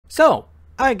So,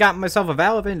 I got myself a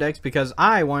Valve Index because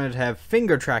I wanted to have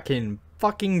finger tracking in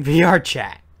fucking VR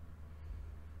chat.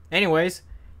 Anyways,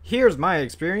 here's my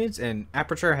experience in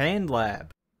Aperature Hand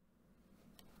Lab.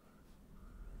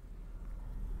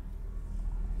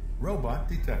 Robot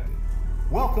detected.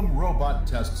 Welcome, robot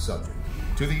test subject,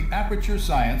 to the Aperture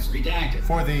Science Redacted.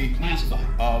 For the Classified.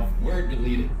 Of Word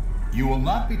deleted. You will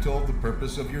not be told the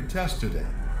purpose of your test today.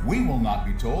 We will not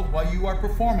be told why you are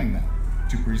performing them.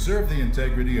 To preserve the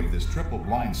integrity of this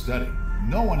triple-blind study,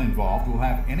 no one involved will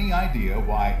have any idea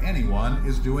why anyone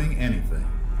is doing anything.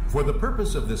 For the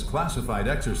purpose of this classified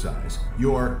exercise,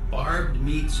 your Barbed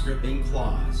meat stripping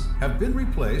claws. have been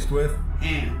replaced with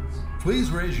Hands.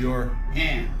 Please raise your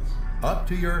Hands. up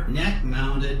to your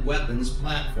Neck-mounted weapons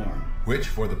platform. which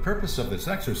for the purpose of this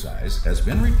exercise has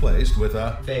been replaced with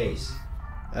a Face.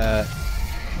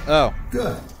 Oh.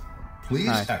 Good. Please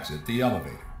Hi. exit the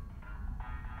elevator.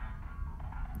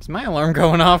 Is my alarm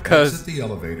going off? Cause Exit the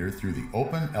elevator through the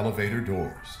open elevator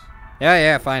doors.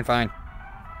 yeah, fine.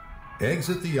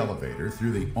 Exit the elevator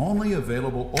through the only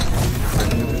available opening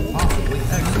that you can possibly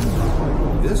exit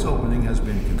from. This opening has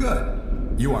been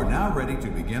good. You are now ready to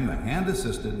begin the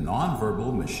hand-assisted,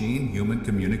 non-verbal machine-human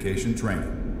communication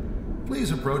training. Please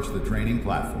approach the training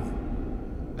platform.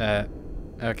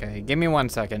 Okay, give me 1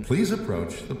 second. Please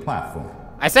approach the platform.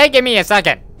 I say give me a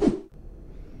second!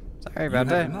 Sorry about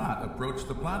You have that. not approached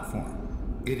the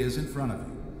platform. It is in front of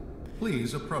you.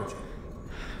 Please approach it.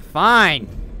 Fine,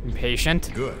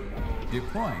 impatient. Good.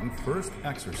 Deploying first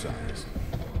exercise.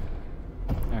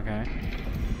 Okay.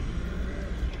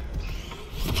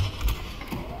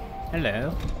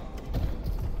 Hello.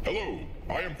 Hello,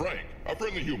 I am Frank, a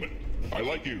friendly human. I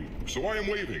like you, so I am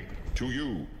waving to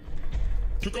you.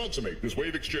 To consummate this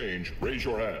wave exchange, raise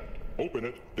your hand. Open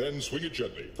it, then swing it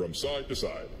gently from side to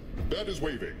side. That is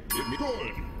waving.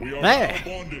 Good. We are Hey.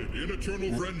 now bonded in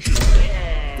eternal friendship.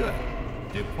 Good.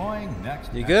 Deploying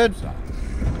next You good? exercise.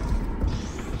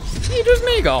 You just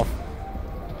me golf.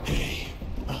 Hey,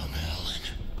 I'm Alan,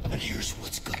 and here's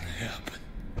what's gonna happen.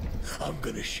 I'm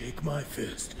gonna shake my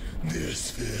fist,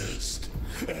 this fist,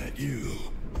 at you,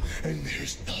 and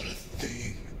there's not a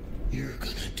thing you're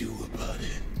gonna do about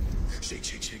it. Shake,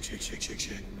 shake, shake, shake, shake, shake,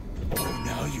 shake. Oh,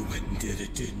 now you went and did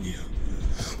it, didn't you?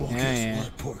 Well, guess Yeah.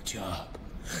 what, pork chop?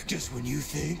 Just when you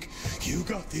think you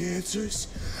got the answers,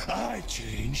 I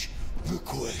change the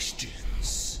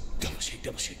questions. Double shake,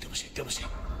 double shake, double shake, double shake.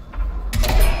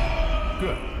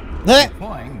 Good. Heh.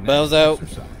 Deploying Bells next out.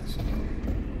 exercise.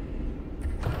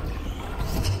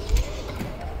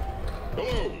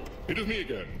 Hello, it is me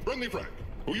again, Friendly Frank,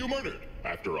 who you murdered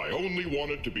after I only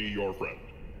wanted to be your friend.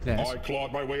 Yes. I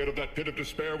clawed my way out of that pit of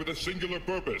despair with a singular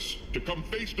purpose, to come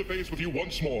face to face with you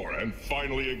once more and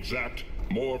finally exact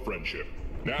more friendship.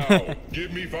 Now,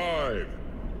 give me 5.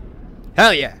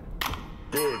 Hell yeah.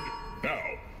 Good. Now,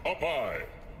 up high.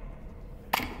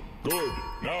 Good.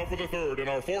 Now for the third in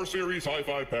our 4-series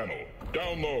high-five panel.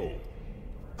 Down low.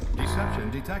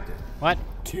 Deception detected. What?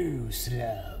 Too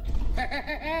slow.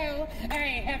 Oh,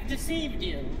 I have deceived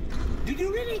you. Did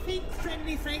you really think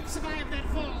Friendly Frank survived that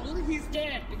fall? He's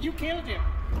dead. You killed him.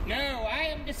 No, I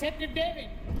am Deceptive Devin.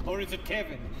 Or is it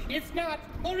Kevin? It's not.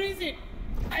 Or is it?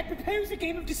 I propose a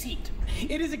game of deceit.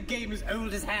 It is a game as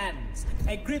old as hands.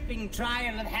 A gripping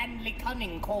trial of handly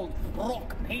cunning called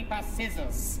rock, paper,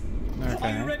 scissors.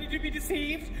 Are you ready to be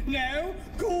deceived? No?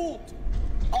 Good.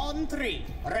 On 3.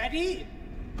 Ready?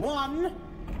 1,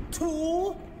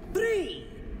 2, 3.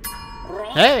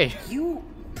 Right. Hey. You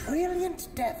brilliant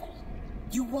devil.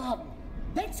 You won.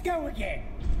 Let's go again.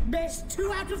 Best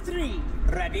 2 out of 3.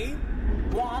 Ready?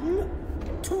 1,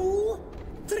 2,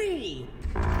 3.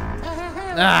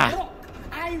 Rock.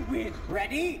 I win.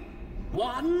 Ready?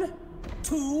 1,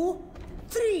 2,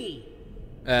 3.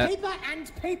 Paper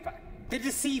and paper. The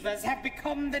deceivers have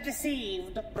become the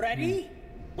deceived. Ready?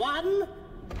 1,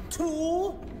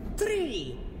 2,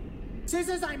 3.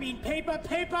 Scissors, I mean paper,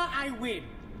 paper, I win.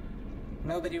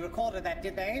 Nobody recorded that,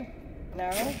 did they? No?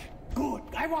 Good,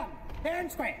 I won. Fair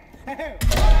and square.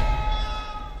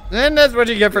 And that's what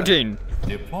you get for cheating.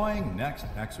 Deploying next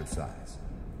exercise.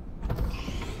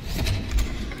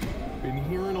 Been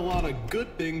hearing a lot of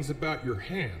good things about your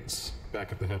hands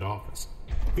back at the head office.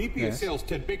 VP of Sales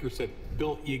Ted Baker said,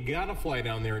 Bill, you gotta fly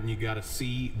down there and you gotta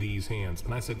see these hands.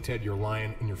 And I said, Ted, you're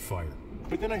lying and you're fired.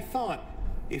 But then I thought,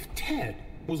 if Ted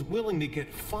was willing to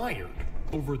get fired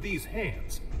over these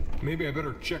hands, maybe I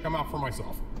better check them out for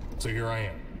myself. So here I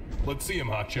am. Let's see him,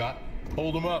 hotshot.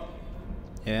 Hold him up.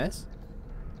 Yes?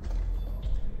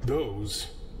 Those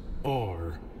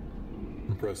are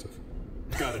impressive.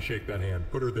 Gotta shake that hand.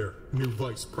 Put her there. New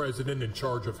vice president in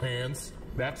charge of hands.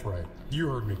 That's right. You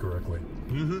heard me correctly.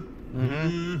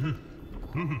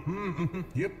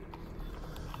 Yep.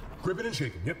 Gripping and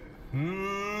shaking. Yep.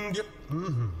 Yep.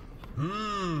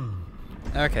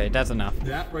 Okay, that's enough.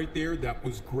 That right there, that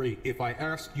was great. If I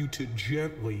asked you to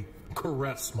gently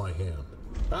caress my hand,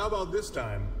 how about this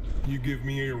time you give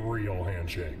me a real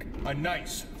handshake? A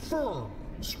nice, firm,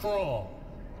 strong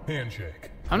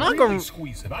handshake. I'm not really gonna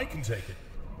squeeze it. I can take it.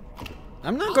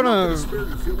 I'm not gonna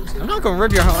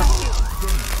rip your heart.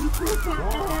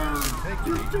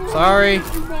 Sorry.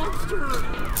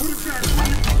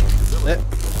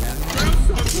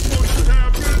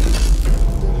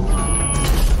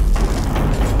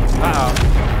 Uh-oh.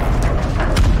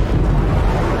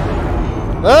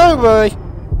 Oh boy.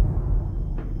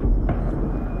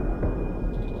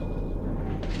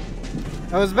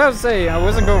 I was about to say I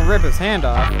wasn't gonna rip his hand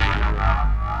off.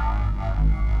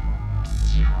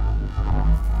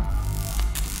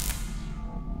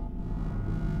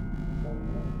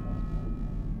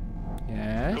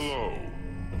 Yes? Hello,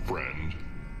 friend.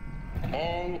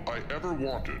 All I ever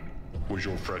wanted was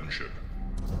your friendship.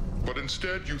 But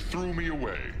instead you threw me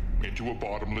away into a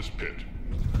bottomless pit.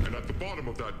 And at the bottom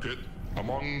of that pit,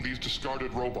 among these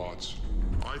discarded robots,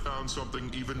 I found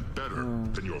something even better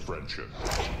than your friendship.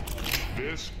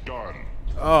 This gun.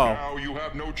 Oh. Now you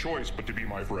have no choice but to be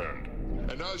my friend.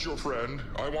 And as your friend,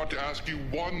 I want to ask you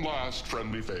one last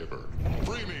friendly favor.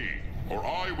 Free me, or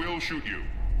I will shoot you.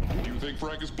 Do you think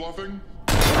Frank is bluffing?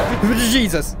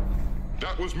 Jesus.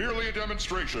 That was merely a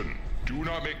demonstration. Do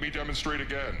not make me demonstrate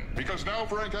again, because now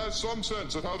Frank has some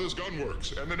sense of how this gun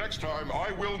works, and the next time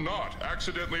I will not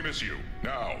accidentally miss you.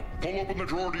 Now, pull open the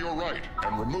drawer to your right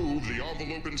and remove the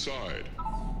envelope inside.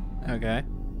 Okay.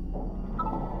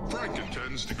 Frank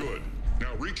intends to good.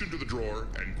 Now reach into the drawer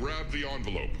and grab the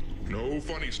envelope. No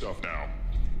funny stuff now.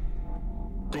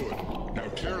 Good. Now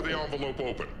tear the envelope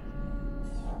open.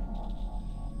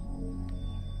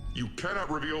 You cannot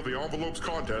reveal the envelope's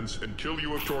contents until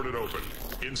you have torn it open.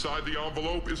 Inside the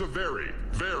envelope is a very,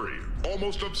 very,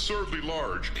 almost absurdly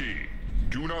large key.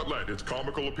 Do not let its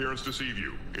comical appearance deceive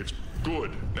you. It's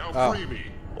good. Now free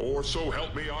me, or so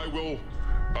help me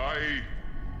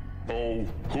Oh,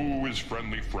 who is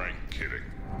Friendly Frank kidding?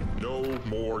 No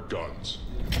more guns.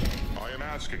 I am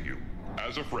asking you,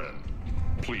 as a friend,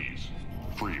 please,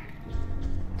 free me.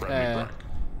 Friendly Frank.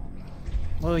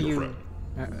 Well, Your you... friend.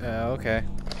 Okay.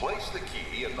 Place the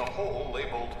key in the hole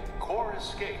labeled Core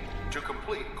Escape to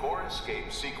complete Core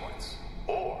Escape sequence.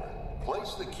 Or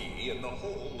place the key in the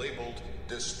hole labeled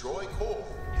Destroy Core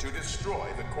to destroy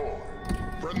the core.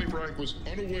 Friendly Frank was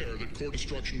unaware that core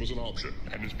destruction was an option,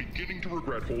 and is beginning to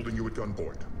regret holding you at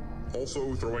gunpoint.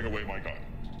 Also throwing away my gun.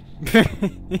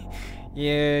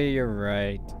 Yeah, you're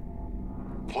right.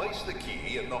 Place the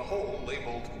key in the hole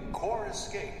labeled Core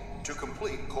Escape to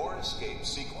complete Core Escape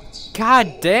sequence.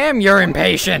 God damn, you're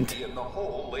impatient! In the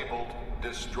hole labeled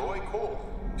Destroy Core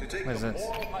to take What is the this?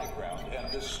 moral high ground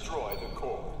and destroy the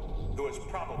core, who has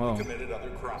probably committed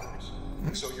other crimes.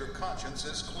 So your conscience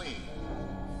is clean.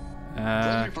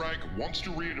 Friendly Frank wants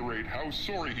to reiterate how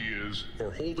sorry he is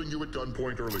for holding you at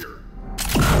gunpoint earlier.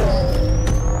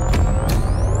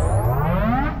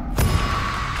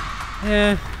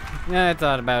 Yeah, I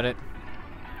thought about it.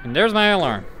 And there's my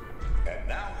alarm. And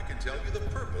now I can tell you the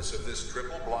purpose of this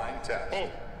triple blind test. Oh,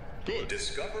 good.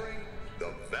 Discovering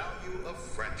the value of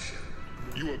friendship.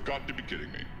 You have got to be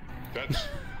kidding me.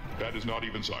 That is not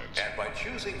even science. And by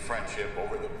choosing friendship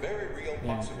over the very real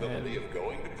possibility of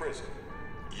going to prison,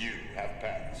 you have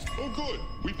passed. Oh, good.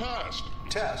 We passed.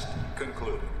 Test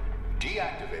concluded.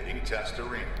 Deactivating test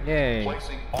arena. Yay.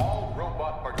 Placing all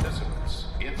robot participants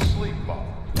in sleep mode.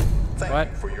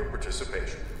 Thank you for your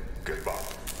participation. Goodbye.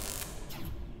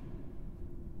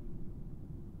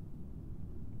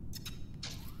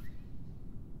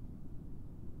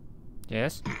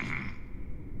 Yes?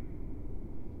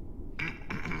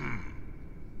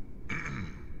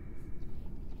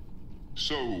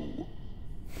 So,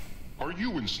 are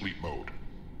you in sleep mode?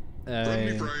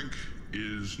 Friendly Frank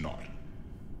is not.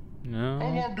 No. How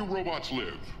long do robots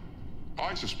live?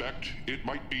 I suspect it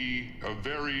might be a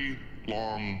very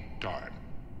long time.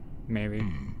 Maybe.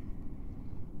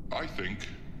 I think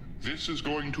this is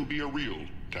going to be a real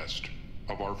test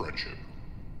of our friendship.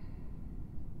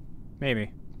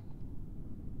 Maybe.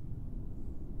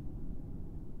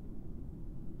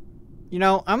 You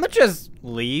know, I'm gonna just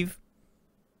leave.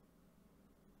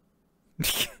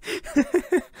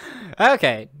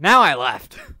 Okay, now I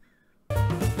left.